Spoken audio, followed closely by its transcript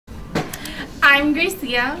I'm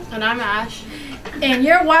Gracia. And I'm Ash. And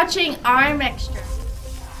you're watching RMXtra.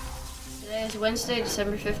 Today is Wednesday,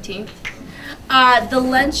 December 15th. The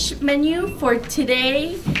lunch menu for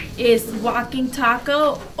today is walking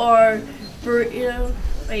taco or burrito.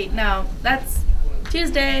 Wait, no, that's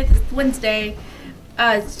Tuesday. This is Wednesday.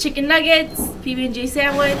 It's chicken nuggets, PB&J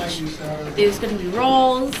sandwich. There's gonna be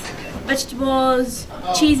rolls, vegetables,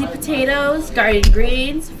 cheesy potatoes, garden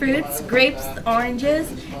greens, fruits, grapes,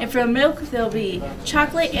 oranges, and for milk there'll be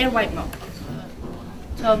chocolate and white milk.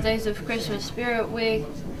 12 Days of Christmas Spirit Week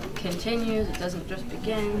continues. It doesn't just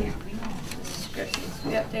begin. Script needs to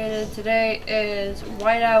be updated. Today is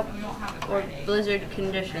whiteout or blizzard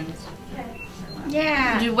conditions.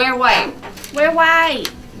 Yeah. You wear white. Wear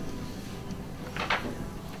white.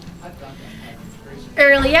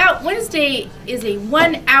 Early out. Wednesday is a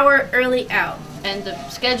 1 hour early out. And the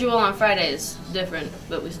schedule on Friday is different,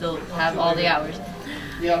 but we still have all the hours.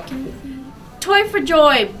 Yeah. Toy for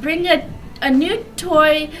Joy. Bring a new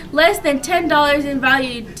toy less than $10 in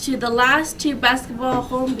value to the last two basketball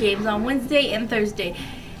home games on Wednesday and Thursday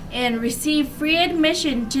and receive free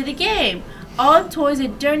admission to the game. All toys are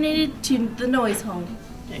donated to the Noise Home.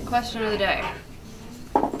 And question of the day.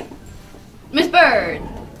 Miss Bird.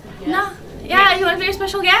 Yes. No. Yeah, you want to be a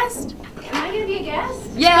special guest? Am I going to be a guest?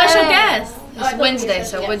 Yeah. Special guest. It's Wednesday,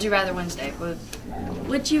 so would you rather Wednesday?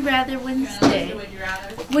 Would you rather Wednesday?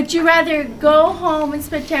 Would you rather go home and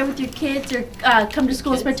spend time with your kids or come to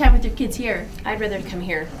school and spend time with your kids here? I'd rather come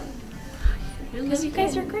here. Because you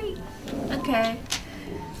guys are great. Okay.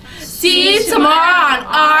 See you tomorrow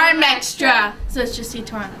on RMXtra. So it's just see you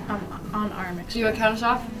tomorrow on RMXtra. Do you want to count us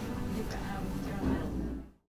off?